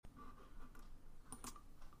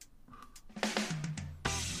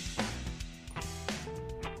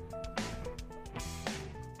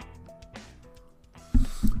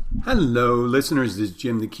Hello, listeners. This is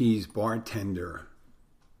Jim the Keys, Bartender,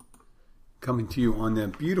 coming to you on a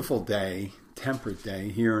beautiful day, temperate day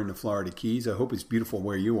here in the Florida Keys. I hope it's beautiful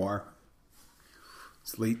where you are.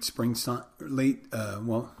 It's late springtime. Late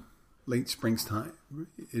springtime.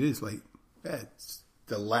 It is late. It's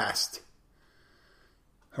the last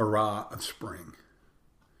hurrah of spring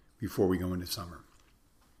before we go into summer.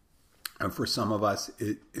 And for some of us,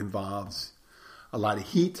 it involves a lot of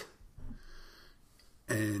heat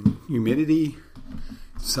and humidity,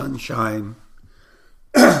 sunshine.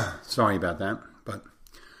 Sorry about that. But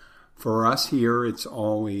for us here, it's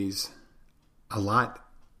always a lot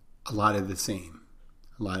of the same.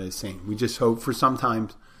 A lot of the same. We just hope for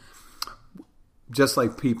sometimes, just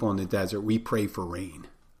like people in the desert, we pray for rain.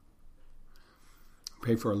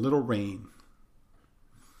 Pray for a little rain.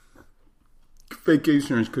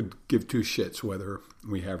 Vacationers could give two shits whether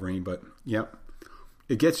we have rain, but yep.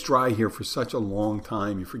 It gets dry here for such a long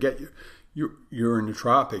time. You forget you're in the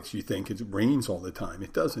tropics. You think it rains all the time.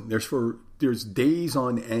 It doesn't. There's days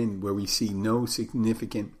on end where we see no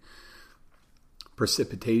significant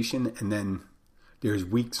precipitation, and then there's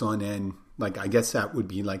weeks on end. Like I guess that would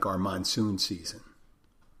be like our monsoon season,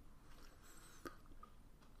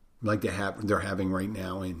 like they're having right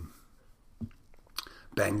now in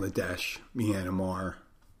Bangladesh, Myanmar,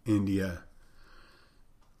 India.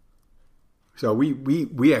 So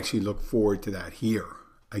we actually look forward to that here.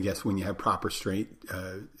 I guess when you have proper straight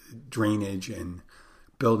drainage and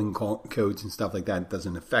building codes and stuff like that, it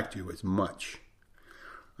doesn't affect you as much.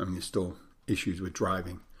 I mean, there's still issues with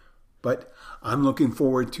driving. But I'm looking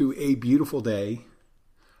forward to a beautiful day.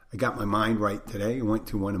 I got my mind right today. I went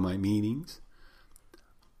to one of my meetings.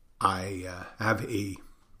 I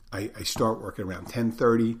start work at around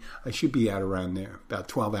 10:30. I should be out around there about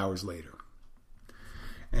 12 hours later.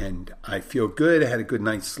 And I feel good. I had a good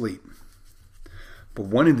night's sleep. But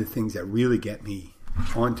one of the things that really get me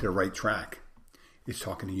onto the right track is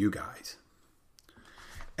talking to you guys.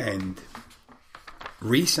 And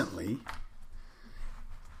recently,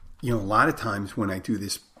 a lot of times when I do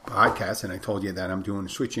this podcast, and I told you that I'm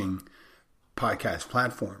switching podcast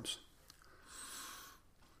platforms,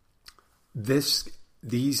 these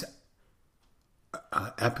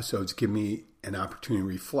episodes give me an opportunity to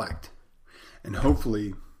reflect. And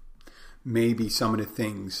hopefully, maybe some of the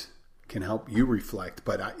things can help you reflect.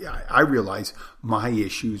 But I realize my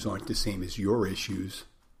issues aren't the same as your issues.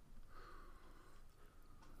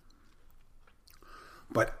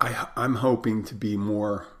 But I'm hoping to be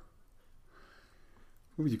more,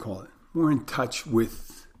 what would you call it? More in touch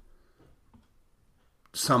with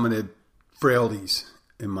some of the frailties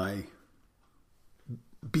in my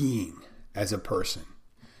being as a person.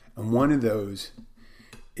 And one of those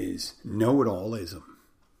is know-it-allism.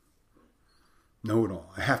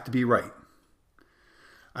 Know-it-all. I have to be right.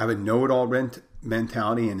 I have a know-it-all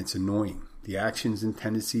mentality, and it's annoying. The actions and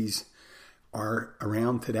tendencies are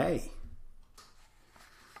around today.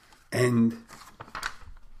 And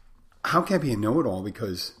how can I be a know-it-all?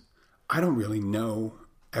 Because I don't really know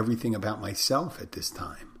everything about myself at this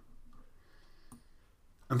time.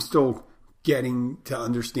 I'm still getting to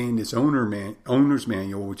understand this owner's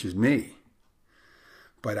manual, which is me.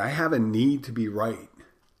 But I have a need to be right.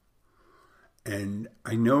 And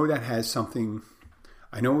I know that has something,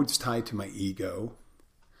 I know it's tied to my ego.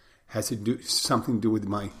 Has to do something to do with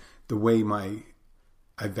the way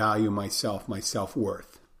I value myself, my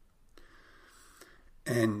self-worth.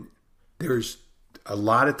 And there's a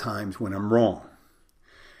lot of times when I'm wrong.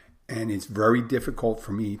 And it's very difficult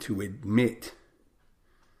for me to admit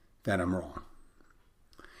that I'm wrong.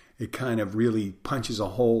 It kind of really punches a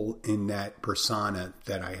hole in that persona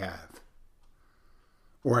that I have,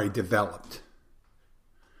 or I developed.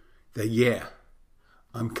 That,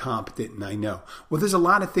 I'm competent and I know. Well, there's a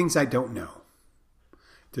lot of things I don't know.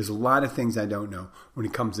 There's a lot of things I don't know. When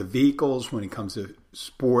it comes to vehicles, when it comes to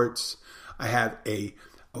sports, I have a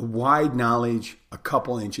wide knowledge, a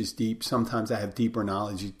couple inches deep. Sometimes I have deeper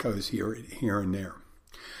knowledge. It goes here and there.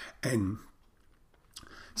 And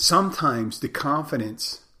sometimes the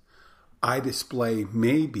confidence I display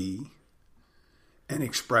may be an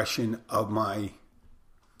expression of my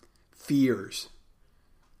fears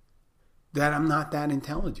that I'm not that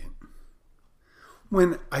intelligent,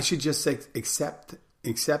 when I should just accept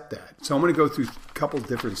that. So I'm going to go through a couple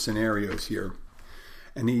different scenarios here,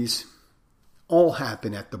 and these all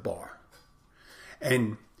happen at the bar.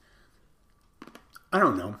 And I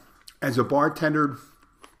don't know, as a bartender,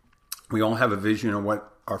 we all have a vision of what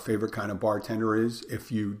our favorite kind of bartender is if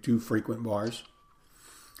you do frequent bars.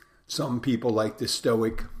 Some people like the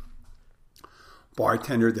stoic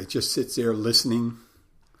bartender that just sits there listening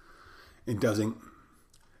and doesn't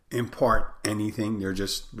impart anything. They're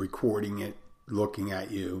just recording it, looking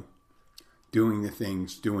at you, doing the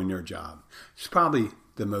things, doing their job. It's probably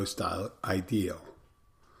the most ideal.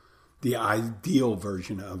 The ideal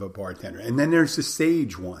version of a bartender. And then there's the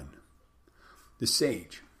sage one. The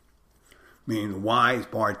sage. Meaning the wise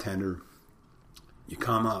bartender. You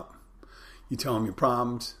come up. You tell him your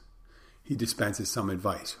problems. He dispenses some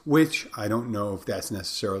advice. Which I don't know if that's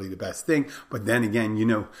necessarily the best thing. But then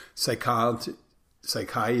again, psychiatrists,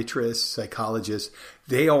 psychologists,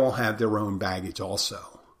 they all have their own baggage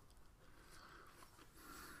also.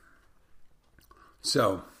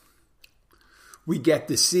 So we get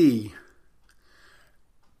to see,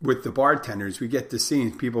 with the bartenders, we get to see,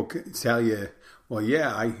 and people tell you, well,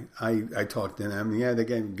 yeah, I talked to them. Yeah, they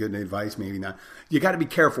gave good advice, maybe not. You got to be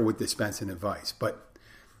careful with dispensing advice.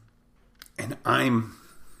 And I'm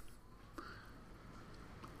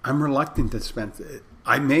reluctant to dispense it.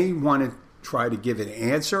 I may want to try to give an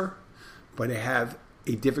answer, but I have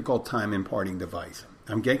a difficult time imparting advice.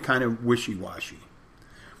 I'm getting kind of wishy-washy.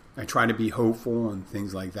 I try to be hopeful and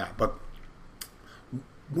things like that. But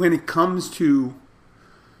when it comes to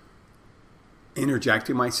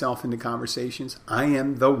interjecting myself into conversations, I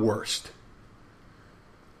am the worst.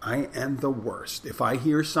 I am the worst. If I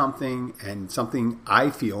hear something and something I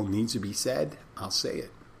feel needs to be said, I'll say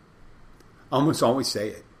it. I almost always say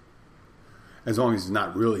it. As long as it's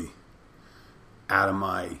not really out of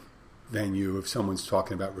my venue. If someone's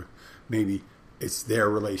talking about maybe it's their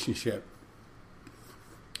relationship,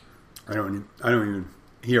 I don't even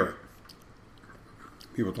hear it.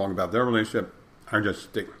 People talking about their relationship, I just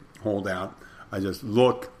hold out. I just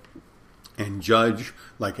look and judge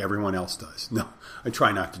like everyone else does. No, I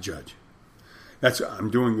try not to judge. I'm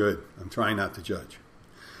doing good. I'm trying not to judge.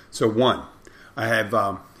 So one, I have,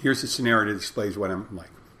 here's a scenario that displays what I'm like.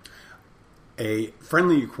 A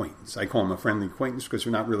friendly acquaintance. I call him a friendly acquaintance because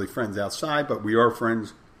we're not really friends outside, but we are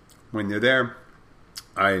friends when they're there.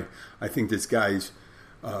 I think this guy's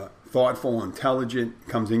thoughtful, intelligent,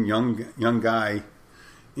 comes in young guy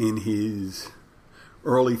in his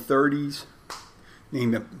early 30s,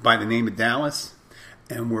 by the name of Dallas,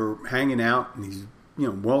 and we're hanging out, and he's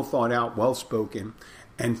well thought out, well spoken,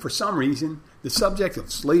 and for some reason the subject of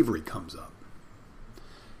slavery comes up,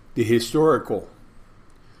 the historical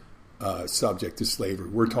subject of slavery.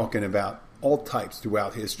 We're talking about all types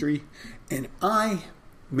throughout history, and I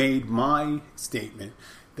made my statement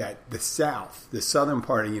that the South, the southern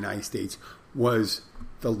part of the United States, was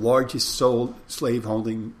the largest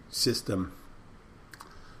slaveholding system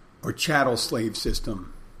or chattel slave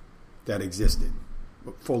system that existed.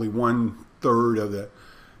 Fully 1/3 of the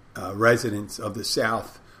residents of the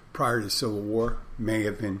South prior to the Civil War may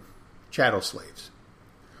have been chattel slaves.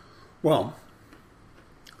 Well,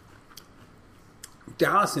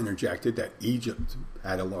 Dallas interjected that Egypt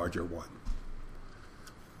had a larger one.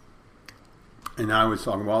 And I was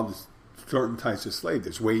talking about there's certain types of slave.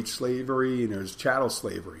 There's wage slavery and there's chattel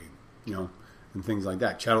slavery, and things like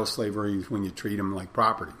that. Chattel slavery is when you treat them like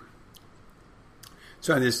property.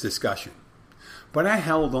 So I had this discussion. But I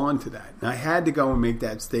held on to that. And I had to go and make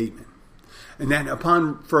that statement. And then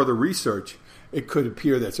upon further research, it could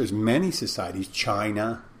appear that there's many societies,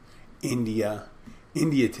 China, India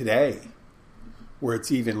today, where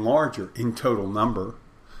it's even larger in total number,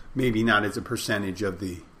 maybe not as a percentage of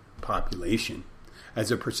the population, as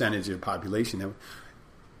a percentage of the population.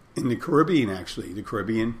 In the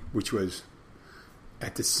Caribbean, which was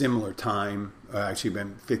at the similar time, actually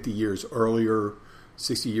been 50 years earlier,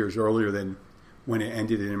 60 years earlier than when it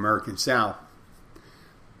ended in the American South,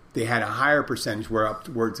 they had a higher percentage, we're up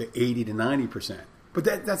towards 80 to 90%. But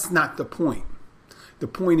that's not the point. The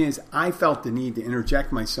point is, I felt the need to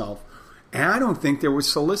interject myself, and I don't think there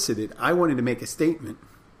was solicited. I wanted to make a statement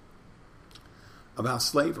about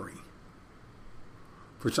slavery.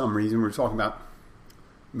 For some reason, we're talking about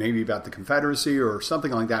maybe about the Confederacy or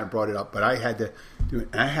something like that. I brought it up, but I had to do it.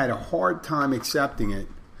 I had a hard time accepting it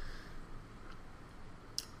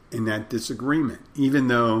in that disagreement, even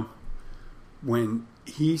though when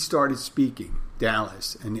he started speaking,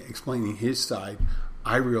 Dallas, and explaining his side,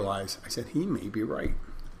 I realized, I said, he may be right.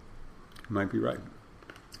 He might be right.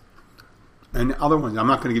 And the other ones, I'm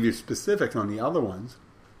not going to give you specifics on the other ones.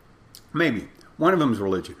 Maybe. One of them is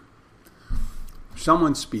religion.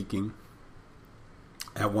 Someone speaking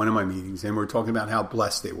at one of my meetings, and we're talking about how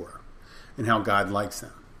blessed they were and how God likes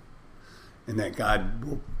them. And that God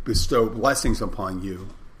will bestow blessings upon you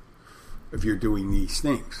if you're doing these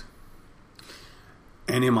things.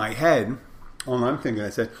 And in my head, all I'm thinking, I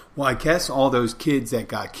said, well, I guess all those kids that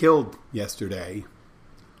got killed yesterday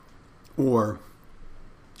or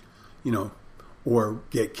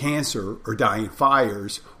get cancer or die in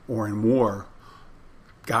fires or in war,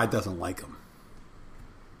 God doesn't like them.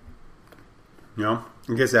 You know?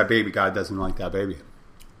 I guess that baby, God doesn't like that baby.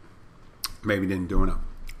 Maybe didn't do enough.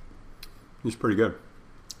 He's pretty good.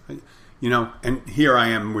 You know, and here I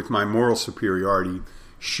am with my moral superiority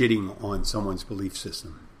shitting on someone's belief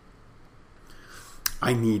system.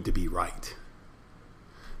 I need to be right.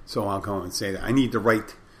 So I'll go and say that. I need to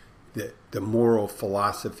write the moral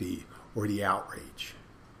philosophy or the outrage.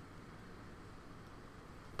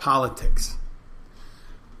 Politics.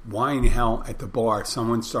 Why in hell at the bar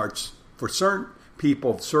someone starts, for certain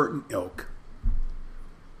people of certain ilk,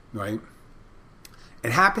 right?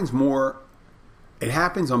 It happens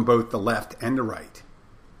on both the left and the right.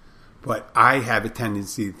 But I have a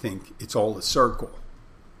tendency to think it's all a circle.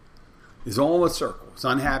 It's all a circle. It's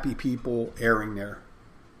unhappy people airing their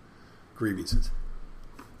grievances.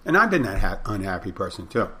 And I've been that unhappy person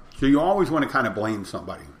too. So you always want to kind of blame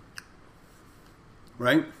somebody.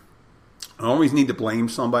 Right? I always need to blame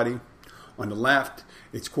somebody. On the left,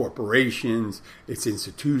 it's corporations, it's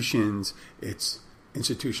institutions, it's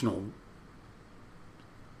institutional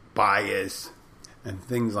bias, and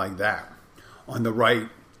things like that. On the right,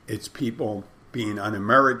 it's people being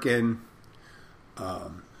un-American,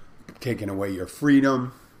 taking away your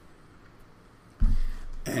freedom,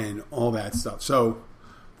 and all that stuff. So,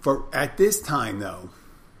 at this time, though,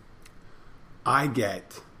 I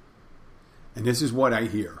get, and this is what I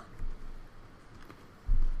hear,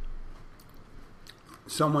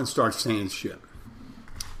 someone starts saying shit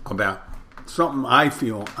about something I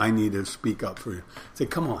feel I need to speak up for. Say,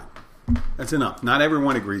 come on, that's enough. Not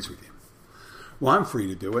everyone agrees with you. Well, I'm free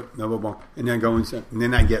to do it. Blah, blah, blah. And then go and say, and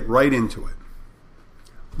then I get right into it,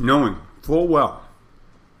 knowing full well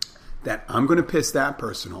that I'm going to piss that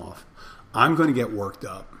person off. I'm going to get worked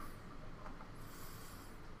up.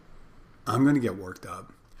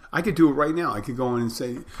 I could do it right now. I could go on and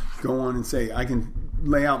say, I can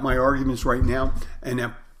lay out my arguments right now, and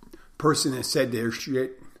that person that said their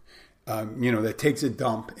shit, that takes a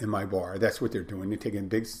dump in my bar. That's what they're doing. They're taking a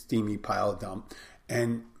big steamy pile of dump,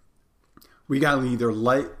 and we got to either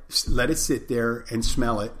let it sit there and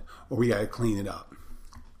smell it, or we got to clean it up.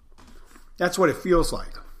 That's what it feels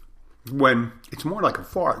like when it's more like a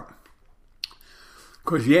fart.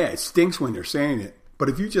 Because, yeah, it stinks when they're saying it. But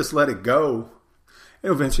if you just let it go,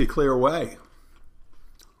 it'll eventually clear away.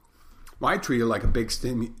 Well, I treat it like a big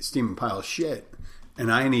steaming pile of shit,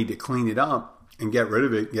 and I need to clean it up and get rid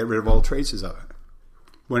of it, get rid of all traces of it.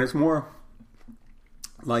 When it's more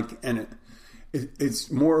like, and it's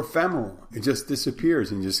more ephemeral. It just disappears,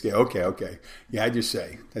 and you just go, okay. Yeah, I just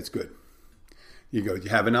say, that's good. You go, do you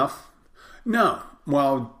have enough? No.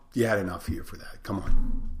 Well, you had enough here for that. Come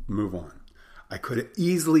on, move on. I could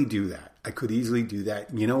easily do that.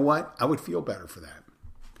 You know what? I would feel better for that.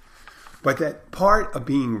 But that part of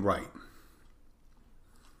being right,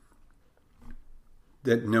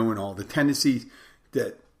 that knowing all the tendencies,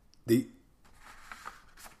 that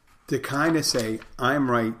to kind of say, I'm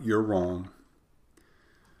right, you're wrong,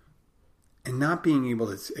 and not being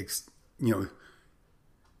able to,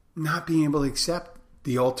 not being able to accept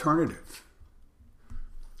the alternative,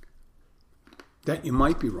 that you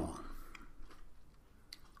might be wrong,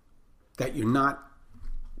 that you're not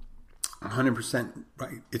 100%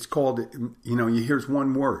 right. It's called, here's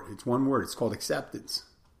one word. It's one word. It's called acceptance.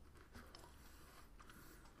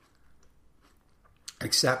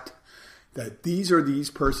 Accept that these are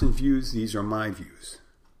these person's views, these are my views.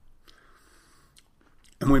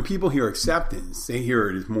 And when people hear acceptance, they hear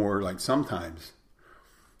it as more like sometimes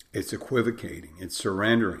it's equivocating, it's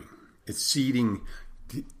surrendering, it's ceding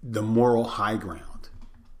the moral high ground.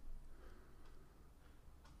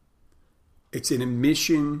 It's an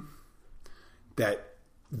admission that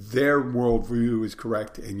their worldview is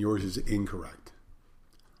correct and yours is incorrect.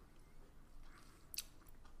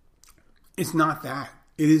 It's not that.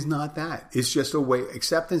 It is not that. It's just a way.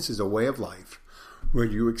 Acceptance is a way of life where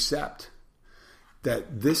you accept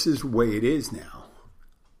that this is the way it is now.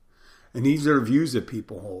 And these are views that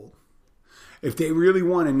people hold. If they really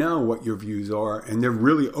want to know what your views are and they're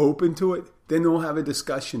really open to it, then they'll have a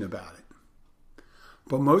discussion about it.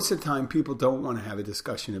 But most of the time, people don't want to have a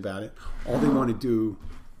discussion about it. All they want to do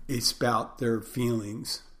is spout their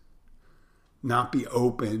feelings, not be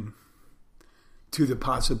open to the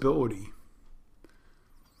possibility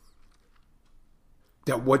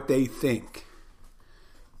that what they think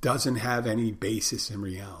doesn't have any basis in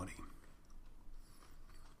reality.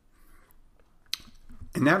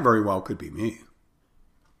 And that very well could be me.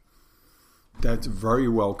 That very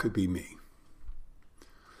well could be me.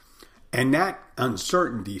 And that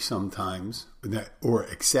uncertainty sometimes, or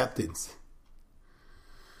acceptance,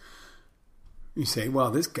 You say,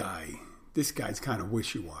 well, this guy's kind of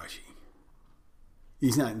wishy-washy.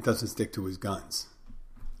 Doesn't stick to his guns.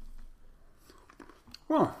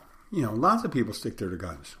 Well, lots of people stick to their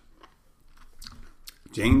guns.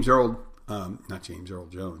 Not James Earl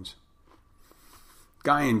Jones.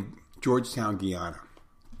 Guy in Georgetown, Guyana,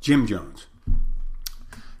 Jim Jones,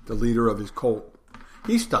 the leader of his cult,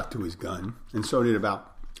 he stuck to his gun, and so did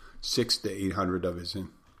about 600 to 800 of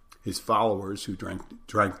his followers who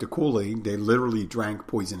drank the Kool-Aid. They literally drank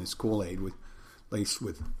poisonous Kool-Aid laced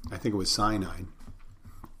with, I think it was cyanide,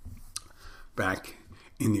 back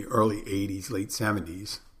in the early 80s, late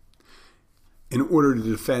 70s, in order to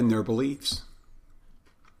defend their beliefs.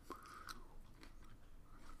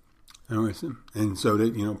 And so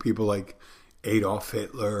did, people like Adolf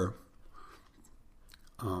Hitler.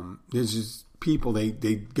 There's just people, they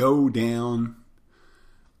go down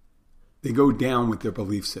with their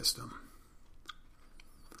belief system.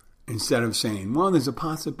 Instead of saying, well, there's a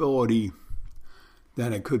possibility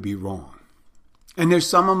that it could be wrong. And there's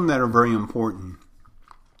some of them that are very important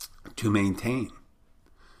to maintain.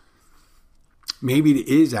 Maybe it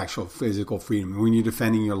is actual physical freedom. When you're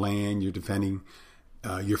defending your land, you're defending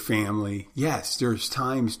your family. Yes, there's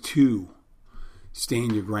times to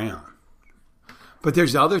stand your ground. But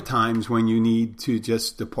there's other times when you need to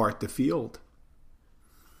just depart the field.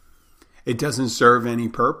 It doesn't serve any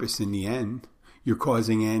purpose in the end. You're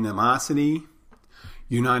causing animosity.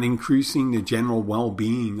 You're not increasing the general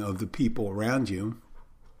well-being of the people around you.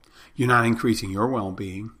 You're not increasing your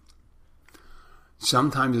well-being.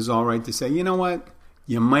 Sometimes it's all right to say, you know what?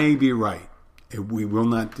 You may be right. We will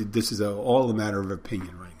not. This is all a matter of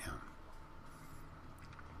opinion right now.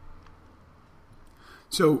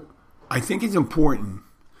 So I think it's important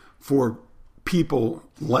for people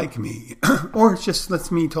like me, or just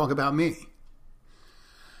lets me talk about me,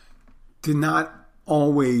 to not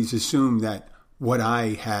always assume that what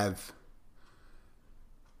I have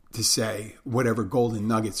to say, whatever golden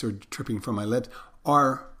nuggets are dripping from my lips,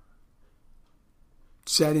 are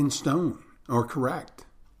set in stone or correct.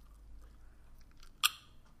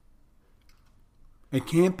 It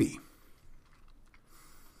can't be.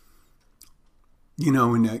 In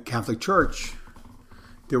the Catholic Church,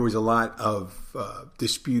 there was a lot of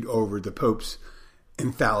dispute over the Pope's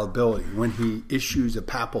infallibility. When he issues a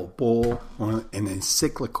papal bull or an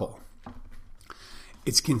encyclical,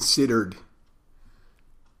 it's considered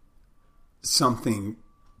something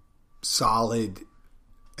solid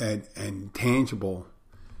and tangible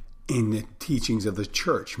in the teachings of the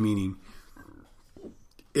Church, meaning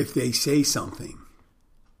if they say something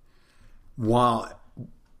while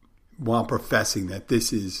professing that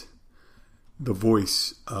this is the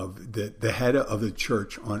voice of the head of the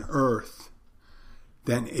church on earth,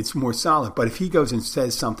 then it's more solid. But if he goes and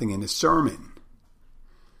says something in a sermon,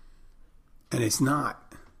 and it's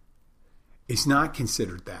not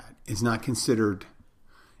considered that. It's not considered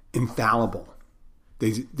infallible.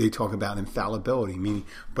 They talk about infallibility, meaning,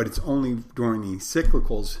 but it's only during the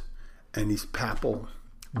encyclicals and these papal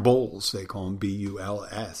bulls, they call them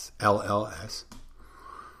BULS, LLS.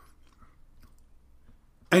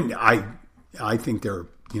 And I think they're,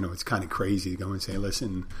 it's kind of crazy to go and say,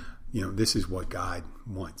 listen, this is what God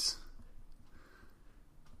wants.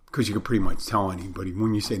 Because you can pretty much tell anybody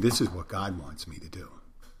when you say, this is what God wants me to do.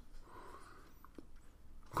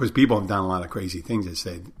 Because people have done a lot of crazy things that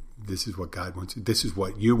say, this is what God wants. This is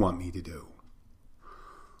what you want me to do.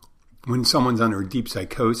 When someone's under a deep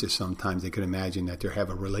psychosis, sometimes they could imagine that they have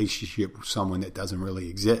a relationship with someone that doesn't really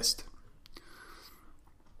exist.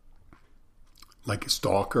 Like a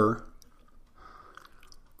stalker.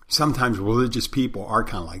 Sometimes religious people are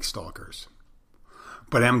kind of like stalkers.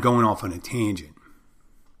 But I'm going off on a tangent.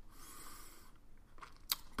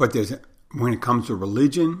 But when it comes to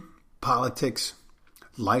religion, politics,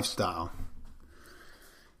 lifestyle,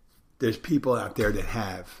 there's people out there that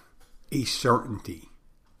have a certainty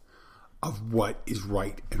of what is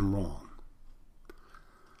right and wrong.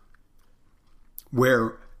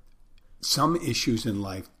 Where some issues in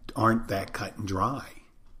life aren't that cut and dry.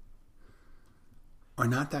 Are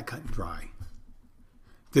not that cut and dry.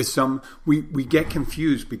 There's we get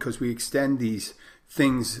confused because we extend these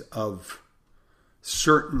things of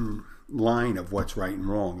certain line of what's right and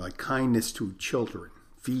wrong, like kindness to children,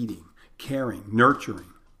 feeding, caring,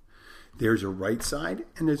 nurturing. There's a right side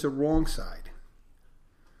and there's a wrong side.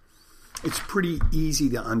 It's pretty easy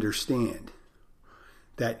to understand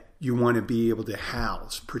that you want to be able to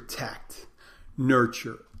house, protect,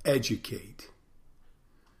 nurture, educate,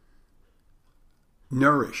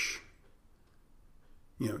 nourish,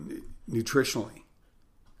 nutritionally.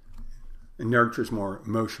 And nurture is more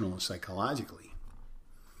emotional and psychologically.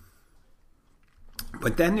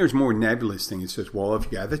 But then there's more nebulous things. It says, well,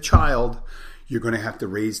 if you have a child, you're going to have to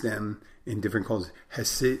raise them in different cultures.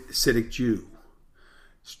 Hasidic Jew,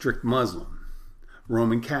 strict Muslim,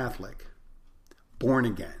 Roman Catholic, born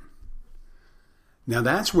again. Now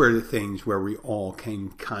that's where the things where we all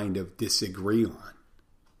can kind of disagree on.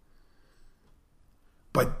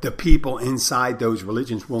 But the people inside those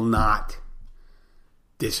religions will not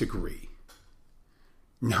disagree.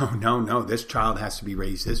 No, this child has to be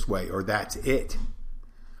raised this way, or that's it.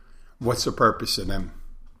 What's the purpose of them?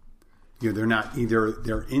 They're not either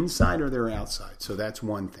they're inside or they're outside. So that's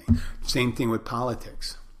one thing. Same thing with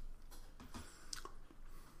politics.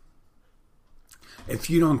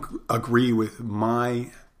 If you don't agree with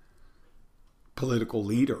my political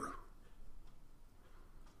leader,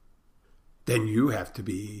 then you have to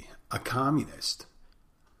be a communist,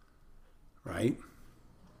 right?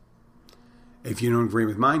 If you don't agree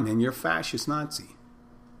with mine, then you're fascist Nazi.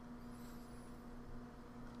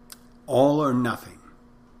 All or nothing.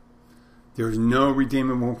 There's no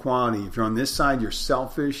redeemable quality. If you're on this side, you're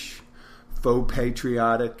selfish, faux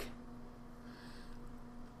patriotic,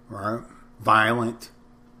 right? Violent,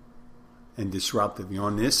 and disruptive. You're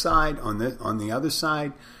on this side, on the other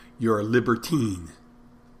side, you're a libertine.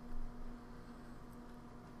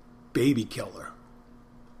 Baby killer.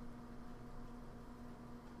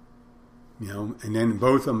 And then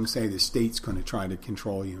both of them say the state's going to try to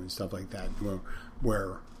control you and stuff like that.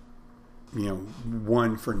 Where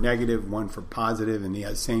one for negative, one for positive, and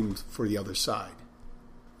the same for the other side.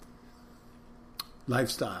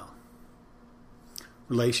 Lifestyle.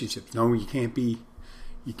 Relationships. No, you can't be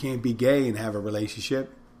gay and have a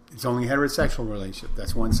relationship. It's only a heterosexual relationship.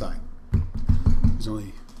 That's one side. There's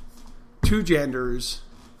only two genders.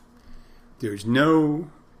 There's no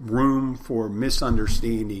room for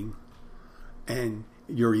misunderstanding, and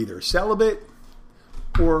you're either celibate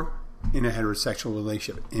or in a heterosexual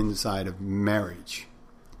relationship inside of marriage.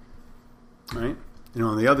 Right? And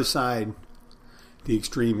on the other side, the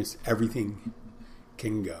extreme is everything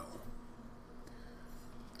can go.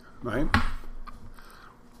 Right?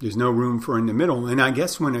 There's no room for in the middle. And I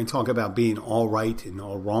guess when I talk about being all right and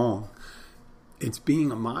all wrong, it's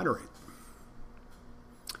being a moderate.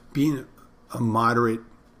 Being a moderate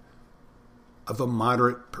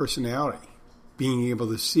personality. Being able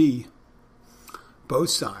to see both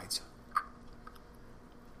sides.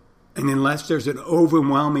 And unless there's an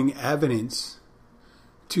overwhelming evidence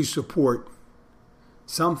to support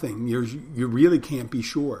something, you really can't be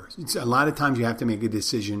sure. A lot of times you have to make a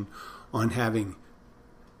decision on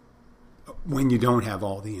when you don't have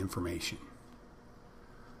all the information.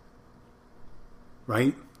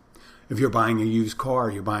 Right? If you're buying a used car,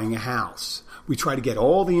 you're buying a house. We try to get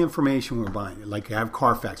all the information when we're buying it. Like you have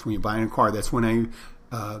Carfax when you're buying a car. That's when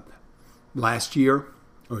last year,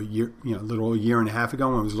 or a year and a half ago,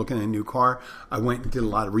 when I was looking at a new car, I went and did a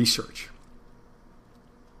lot of research.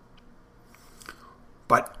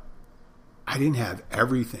 But I didn't have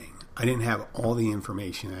everything. I didn't have all the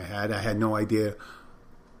information I had. I had no idea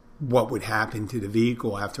what would happen to the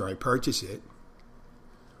vehicle after I purchased it.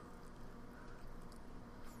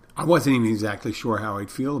 I wasn't even exactly sure how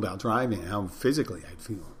I'd feel about driving, how physically I'd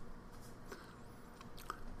feel.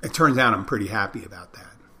 It turns out I'm pretty happy about that.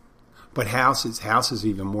 But houses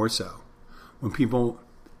even more so. When people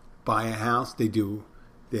buy a house, they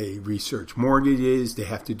research mortgages, they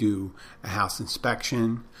have to do a house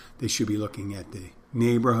inspection, they should be looking at the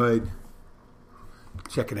neighborhood,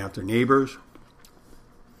 checking out their neighbors.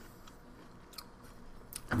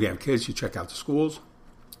 If you have kids, you check out the schools.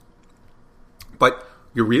 But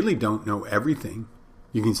you really don't know everything.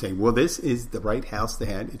 You can say, well, this is the right house they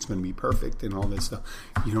had. It's going to be perfect and all this stuff.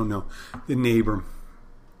 You don't know. The neighbor.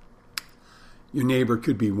 Your neighbor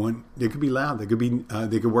could be one. They could be loud. They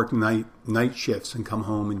could work night shifts and come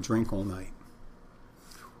home and drink all night.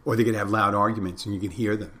 Or they could have loud arguments and you can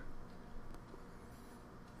hear them.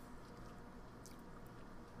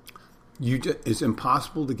 It's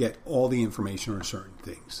impossible to get all the information on certain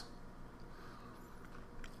things.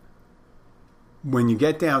 When you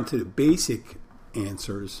get down to the basic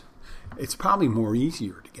answers, it's probably more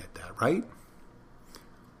easier to get that, right?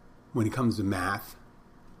 When it comes to math,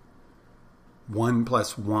 1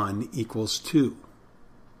 + 1 = 2.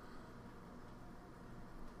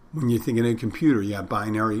 When you're thinking of a computer, you have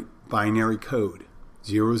binary code,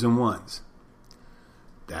 zeros and ones.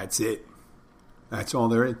 That's it. That's all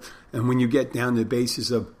there is. And when you get down to the basis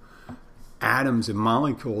of atoms and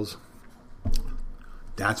molecules,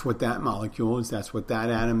 that's what that molecule is. That's what that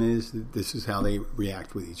atom is. This is how they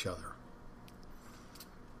react with each other.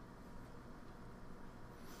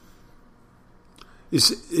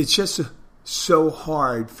 It's just so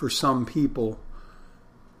hard for some people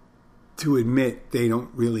to admit they don't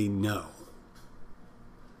really know.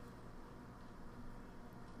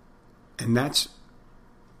 And that's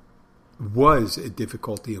was a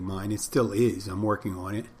difficulty of mine. It still is. I'm working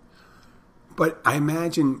on it. But I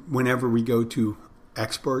imagine whenever we go to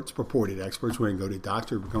experts, purported experts, when we go to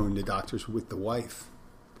doctors, we're going to doctors with the wife,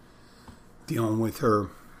 dealing with her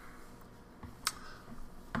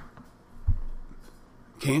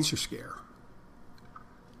cancer scare,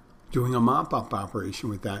 doing a mop-up operation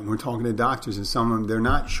with that. And we're talking to doctors, and some of them, they're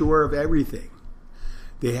not sure of everything.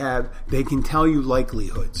 They can tell you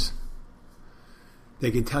likelihoods.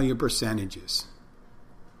 They can tell you percentages.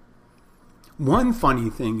 One funny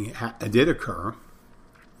thing did occur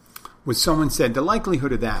was someone said the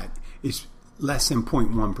likelihood of that is less than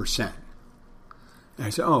 0.1%. And I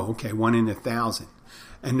said, oh, okay, 1 in 1,000.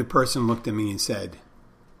 And the person looked at me and said,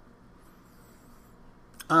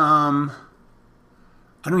 I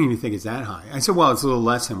don't even think it's that high. I said, well, it's a little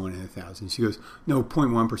less than 1 in 1,000. She goes, no,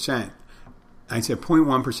 0.1%. I said,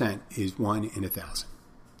 0.1% is 1 in 1,000.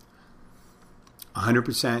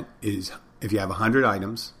 100% is, if you have 100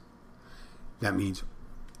 items, that means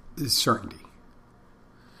certainty.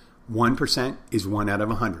 1% is 1 out of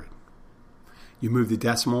 100. You move the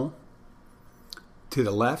decimal to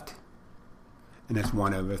the left, and that's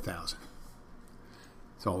 1 out of 1,000.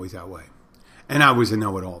 It's always that way. And I was a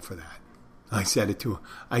know-it-all for that. I said it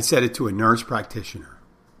to a nurse practitioner.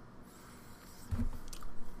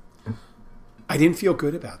 I didn't feel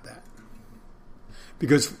good about that.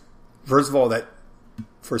 Because, first of all, that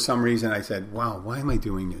for some reason I said, wow, why am I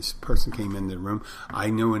doing this? Person came into the room.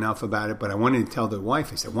 I knew enough about it, but I wanted to tell the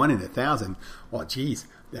wife. I said, 1 in 1,000. Well, geez,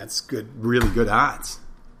 that's good, really good odds.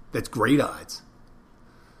 That's great odds.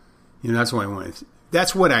 You know, that's what I wanted.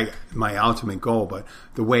 That's what my ultimate goal, but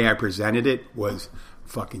the way I presented it was,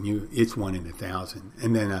 fucking you, it's 1 in 1,000.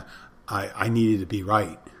 And then I needed to be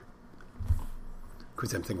right.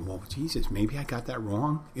 Because I'm thinking, well, Jesus, maybe I got that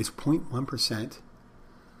wrong. It's 0.1%.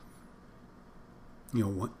 You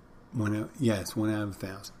know, it's 1 out of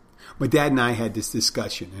 1,000. My dad and I had this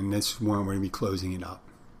discussion, and this is when we're going to be closing it up.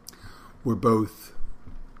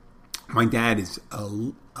 My dad is,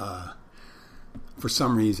 for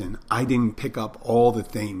some reason, I didn't pick up all the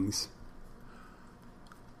things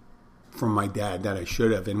from my dad that I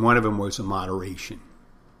should have, and one of them was a moderation.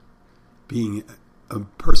 Being a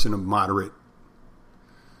person of moderate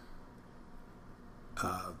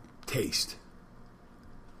taste.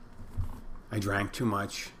 I drank too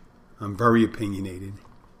much. I'm very opinionated.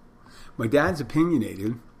 My dad's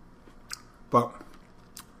opinionated, but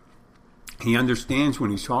he understands when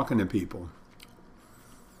he's talking to people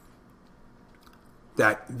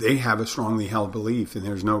that they have a strongly held belief, and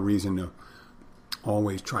there's no reason to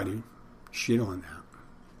always try to shit on that.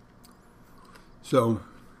 So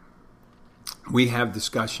we have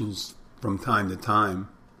discussions from time to time.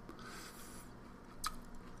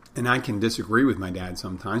 And I can disagree with my dad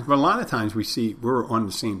sometimes, but a lot of times we're on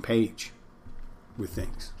the same page with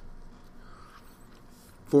things.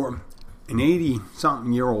 For an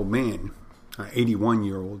 80-something-year-old man,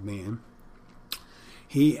 81-year-old man,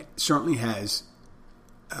 he certainly has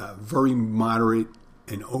very moderate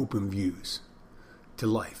and open views to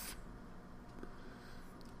life.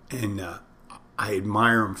 And I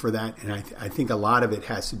admire him for that, and I think a lot of it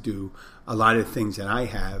has to do, a lot of things that I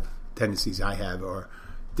have, tendencies I have, are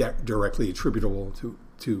directly attributable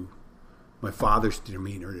to my father's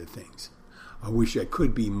demeanor to things. I wish I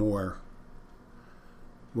could be more,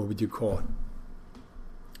 what would you call it,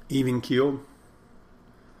 even-keeled,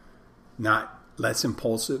 not less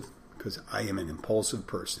impulsive, because I am an impulsive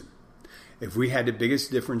person. If we had the biggest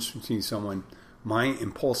difference between someone, my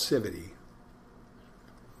impulsivity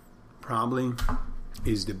probably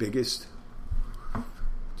is the biggest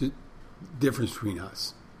difference between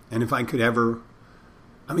us. And if I could ever,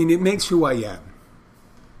 it makes who I am.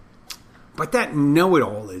 But that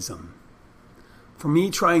know-it-allism, for me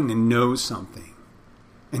trying to know something,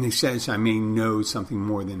 and it says I may know something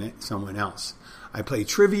more than someone else. I play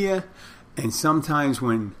trivia, and sometimes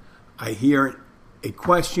when I hear a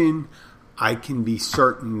question, I can be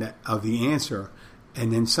certain of the answer,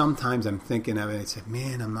 and then sometimes I'm thinking of it and I say,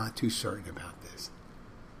 man, I'm not too certain about this.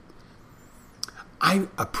 I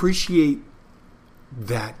appreciate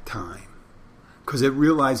that time. Because I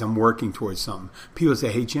realize I'm working towards something. People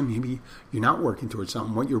say, hey, Jim, maybe you're not working towards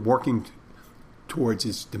something. What you're working towards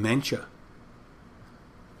is dementia.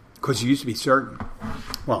 Because you used to be certain.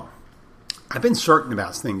 Well, I've been certain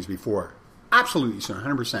about things before. Absolutely certain,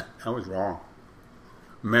 100%. I was wrong.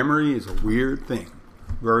 Memory is a weird thing.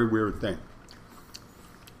 Very weird thing.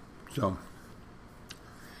 So,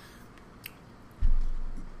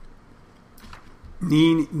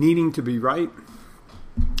 needing to be right,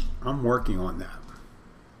 I'm working on that.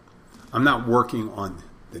 I'm not working on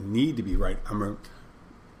the need to be right. I'm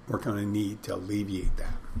working on a need to alleviate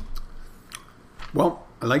that. Well,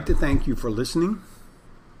 I'd like to thank you for listening.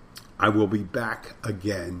 I will be back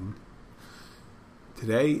again.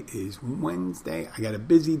 Today is Wednesday. I got a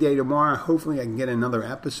busy day tomorrow. Hopefully I can get another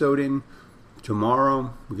episode in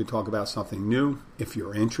tomorrow. We can talk about something new. If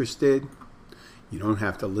you're interested, you don't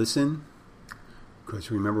have to listen.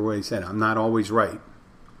 Because remember what I said, I'm not always right.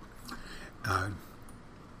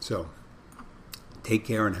 So take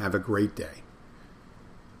care and have a great day.